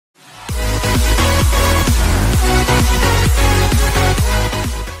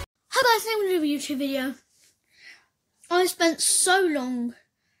YouTube video. I spent so long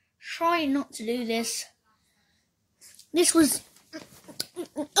trying not to do this. This was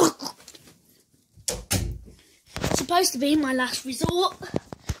supposed to be my last resort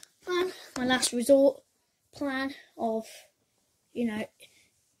plan. My last resort plan of,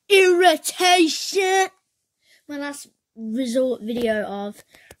 irritation. My last resort video of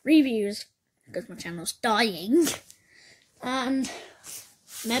reviews because my channel's dying. And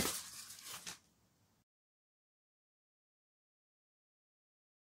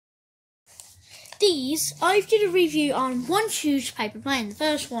these, I did a review on one huge paper plane, the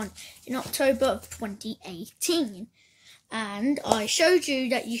first one in October of 2018. And I showed you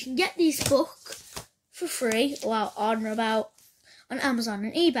that you can get these books for free, well, on Amazon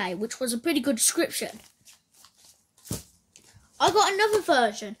and eBay, which was a pretty good description. I got another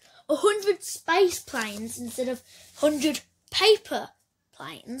version, 100 space planes instead of 100 paper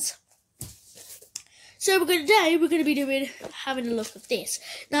planes. So today we're going to be having a look at this.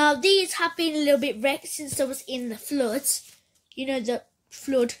 Now these have been a little bit wrecked since I was in the floods. You know, the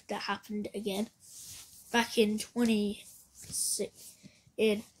flood that happened again back in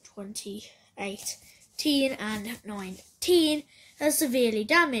 2018 and 19 has severely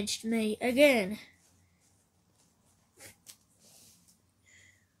damaged me again.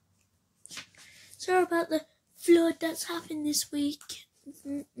 Sorry about the flood that's happened this week.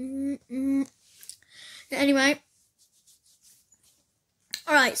 Anyway,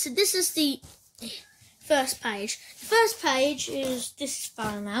 alright, so this is the first page. The first page is, this is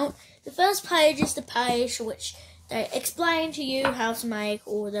falling out. The first page is the page which they explain to you how to make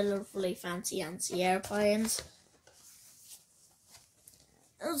all the lovely fancy airplanes.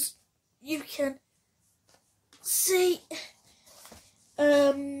 As you can see,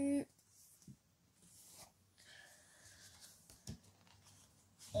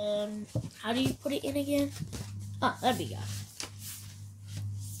 how do you put it in again? Ah, there we go.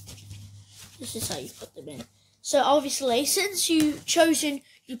 This is how you put them in. So obviously, since you've chosen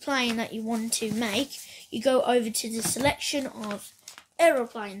your plane that you want to make, you go over to the selection of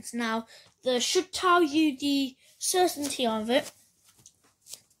aeroplanes. Now, they should tell you the certainty of it.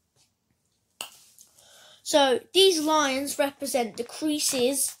 So these lines represent the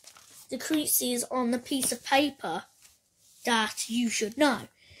creases on the piece of paper that you should know.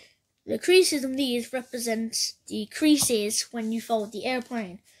 The creases on these represent the creases when you fold the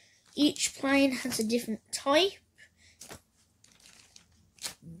airplane. Each plane has a different type.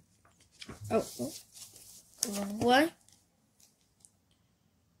 Oh, wrong way.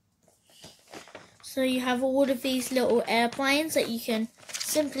 So you have all of these little airplanes that you can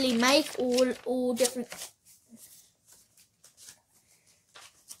simply make all different,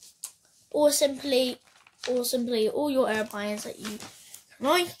 or simply all your airplanes that you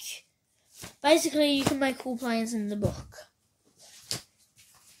like. Basically, you can make all planes in the book.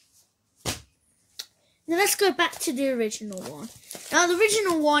 Now let's go back to the original one. Now the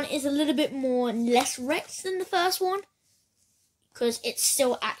original one is a little bit less wrecked than the first one, because it's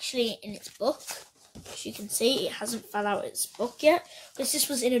still actually in its book. As you can see, it hasn't fell out of its book yet, because this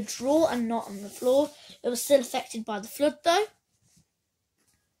was in a drawer and not on the floor. It was still affected by the flood though.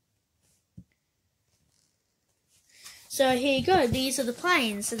 So here you go, these are the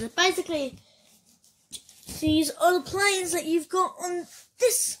planes. So basically, these are the planes that you've got on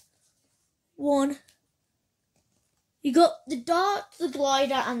this one. You got the dart, the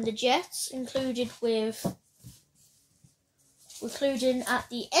glider and the jets including at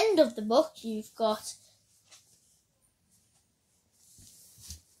the end of the book. You've got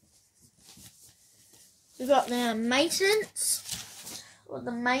the maintenance, I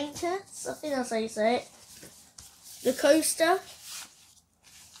think that's how you say it. The coaster.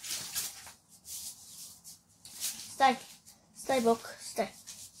 Stay book. Stay.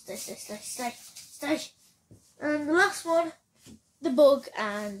 And the last one, the bug,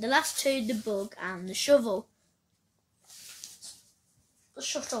 and the last two, the bug and the shovel. The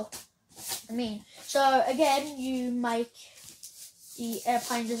shuttle, I mean. So again, you make the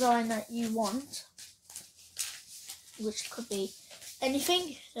airplane design that you want, which could be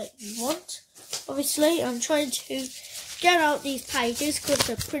anything that you want. Obviously, I'm trying to get out these pages because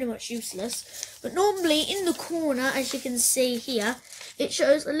they're pretty much useless. But normally, in the corner, as you can see here, it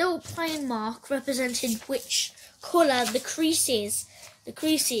shows a little plane mark representing which colour the creases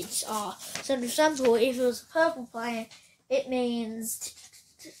are. So, for example, if it was a purple plane, it means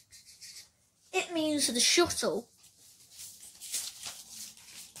the shuttle,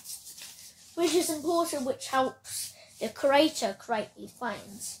 which is important, which helps the creator create these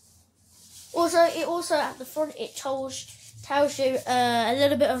planes. Also, at the front, it tells you a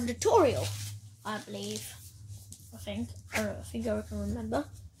little bit of a tutorial I believe. I think I can remember.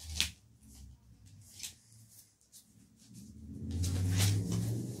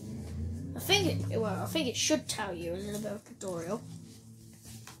 I think it should tell you a little bit of a tutorial.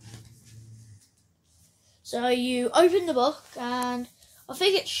 So you open the book, and I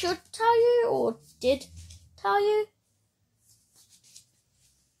think it should tell you, or did tell you.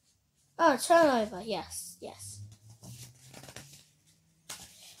 Oh, turn over. Yes.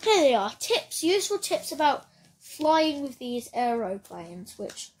 Here they are. Tips, useful tips about flying with these aeroplanes,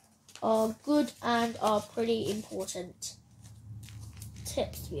 which are good and are pretty important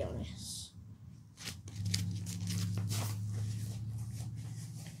tips, to be honest.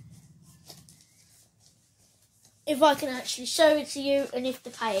 If I can actually show it to you, and if the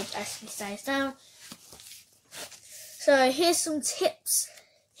page actually stays down. So here's some tips.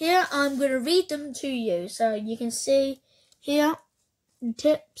 Here I'm going to read them to you, so you can see here the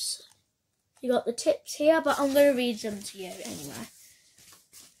tips. You got the tips here, but I'm going to read them to you anyway.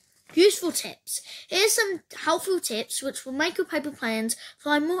 Useful tips. Here's some helpful tips which will make your paper planes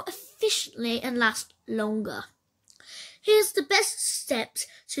fly more efficiently and last longer. Here's the best steps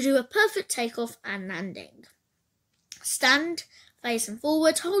to do a perfect takeoff and landing. Stand facing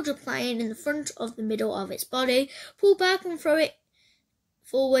forward, hold your plane in the front of the middle of its body, pull back and throw it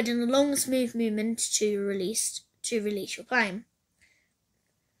forward in a long smooth movement to release your plane.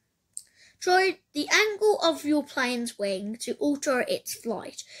 Try the angle of your plane's wing to alter its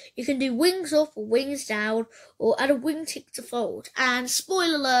flight. You can do wings up or wings down, or add a wingtip to fold. And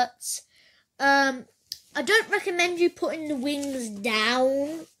spoiler alerts, I don't recommend you putting the wings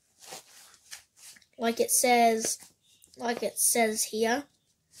down like it says here.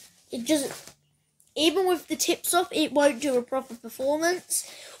 It just, even with the tips up, it won't do a proper performance.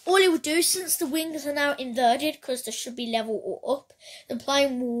 All it will do, since the wings are now inverted because they should be level or up, the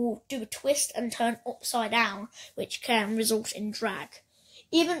plane will do a twist and turn upside down, which can result in drag.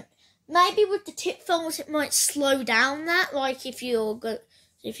 Even maybe with the tip films, it might slow down that, like if you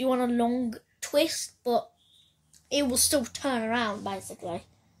want a long twist, but it will still turn around basically.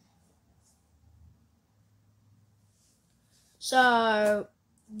 So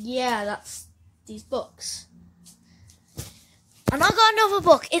yeah, that's these books. And I got another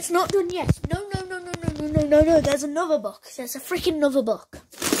book. It's not done yet. No. There's another book. There's a freaking another book.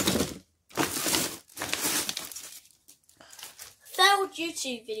 Failed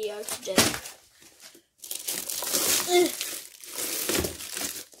YouTube video to do.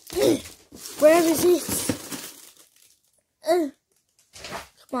 Where is it?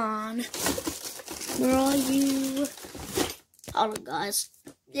 Come on. Where are you? Hold on, guys.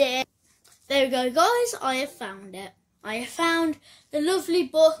 Yeah. There we go, guys. I have found it. I have found the lovely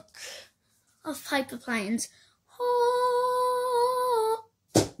book of paper planes. Oh,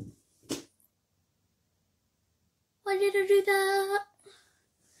 why did I do that?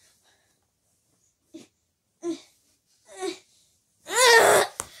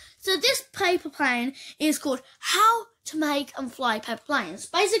 So this paper plane is called How to Make and Fly Paper Planes.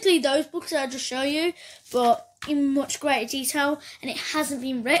 Basically those books that I just show you, but in much greater detail, and it hasn't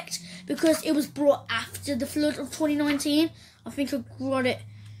been wrecked because it was brought after the flood of 2019. I think I got it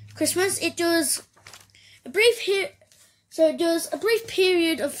Christmas. It does a brief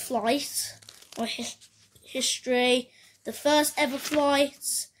period of flight or history, the first ever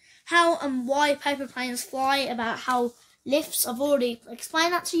flights, how and why paper planes fly, about how lifts. I've already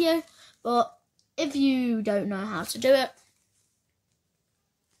explained that to you, but if you don't know how to do it,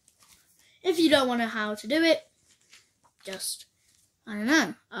 if you don't want to know how to do it, just, I don't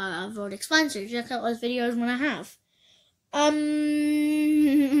know, I've already explained to you. Check out those videos when I have.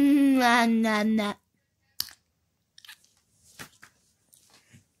 And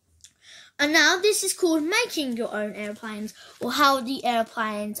now this is called Making Your Own Airplanes, or How the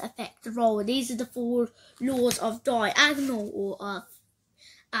Airplanes Affect the Roll. These are the 4 laws of diagonal or of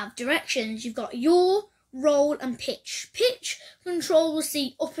directions. You've got yaw, roll and pitch. Pitch controls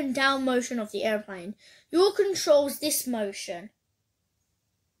the up and down motion of the airplane. Yaw controls this motion.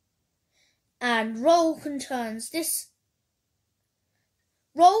 And roll controls this.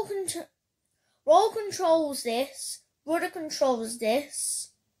 Roll controls this. Rudder controls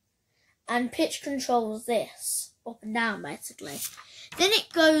this. And pitch controls this. Up and down, basically. Then it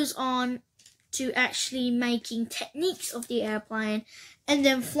goes on to actually making techniques of the airplane, and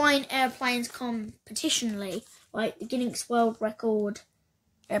then flying airplanes competitionally, like the Guinness World Record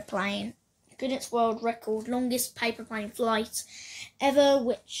airplane, Guinness World Record longest paper plane flight ever,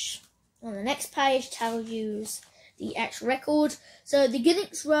 which on the next page tells you the actual record. So the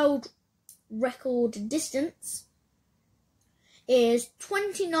Guinness World Record distance is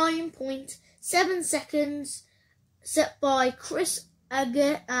 29.6 7 seconds, set by Chris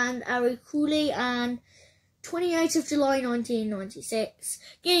Agate and Ari Cooley, and 28th of July 1996.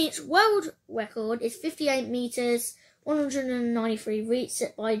 Guinness World Record is 58 metres, 193 feet,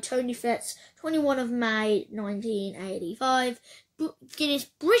 set by Tony Fetz, 21 of May 1985. Guinness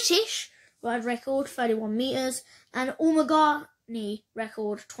British World Record, 31 metres, and Omagani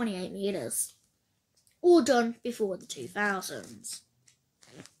record, 28 metres. All done before the 2000s.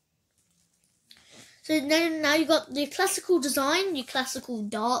 So now you've got the classical design, your classical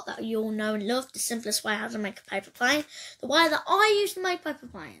dart that you all know and love, the simplest way how to make a paper plane, the way that I used to make paper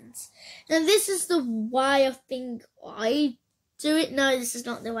planes. Now this is the way I think I do it. No, this is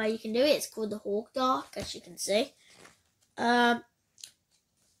not the way you can do it. It's called the hawk dart, as you can see.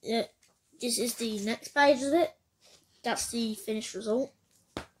 This is the next page of it. That's the finished result.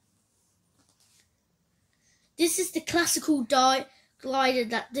 This is the classical glider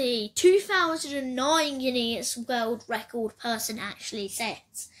that the 2009 Guinness World Record person actually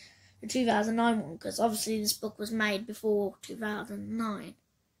set. The 2009 one, because obviously this book was made before 2009.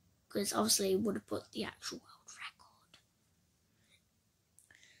 Because obviously it would have put the actual world record.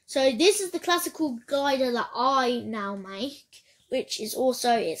 So this is the classical glider that I now make, which is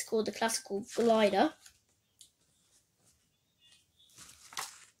also, it's called the classical glider.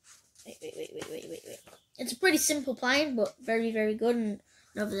 Wait. It's a pretty simple plane, but very, very good, and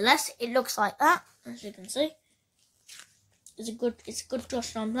nevertheless, it looks like that, as you can see. It's a good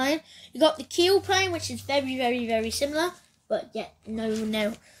Josh-on plane. You got the keel plane, which is very, very, very similar, but yet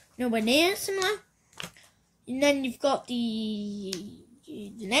nowhere near similar. And then you've got the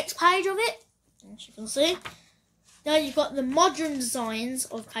next page of it, as you can see. Now you've got the modern designs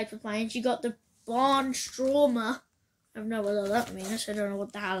of paper planes. You got the Barnstormer. I don't know what that means. I don't know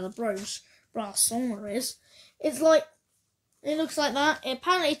what the hell the Brassommer is. It's like, it looks like that. It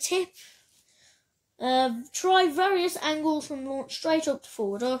apparently try various angles from launch straight up to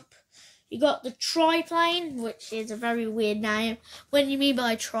forward up. You got the triplane, which is a very weird name. When you mean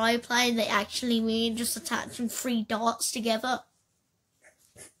by triplane, they actually mean just attaching 3 darts together.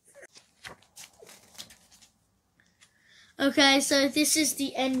 Okay, so this is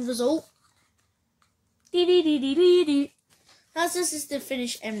the end result. As this is the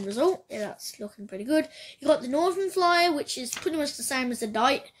finished end result, yeah, that's looking pretty good. You got the Northern Flyer, which is pretty much the same as the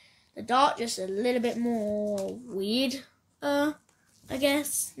dart. The dart, just a little bit more weird, I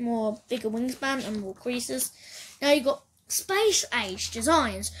guess. More bigger wingspan and more creases. Now you got space age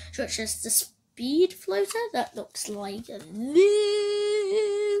designs, such as the Speed Floater, that looks like this.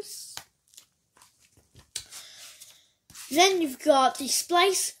 Then you've got the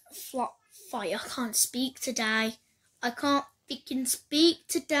Space Fire. I can't speak today. I can't freaking speak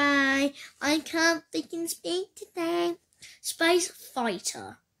today. Space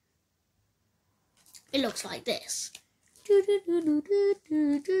Fighter. It looks like this. Hey!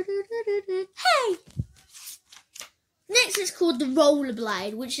 Next it's called the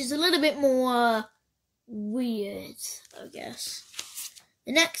Rollerblade, which is a little bit more weird, I guess.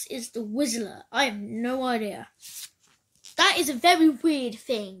 The next is the Whistler. I have no idea. That is a very weird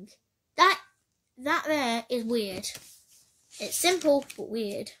thing. That there is weird. It's simple, but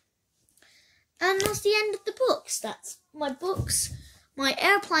weird. And that's the end of the books. That's my books. My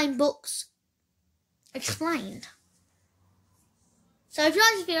airplane books explained. So if you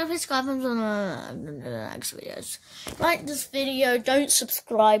like this video, please subscribe on the next videos. Like this video, don't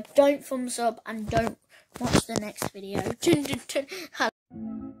subscribe, don't thumbs up, and don't watch the next video.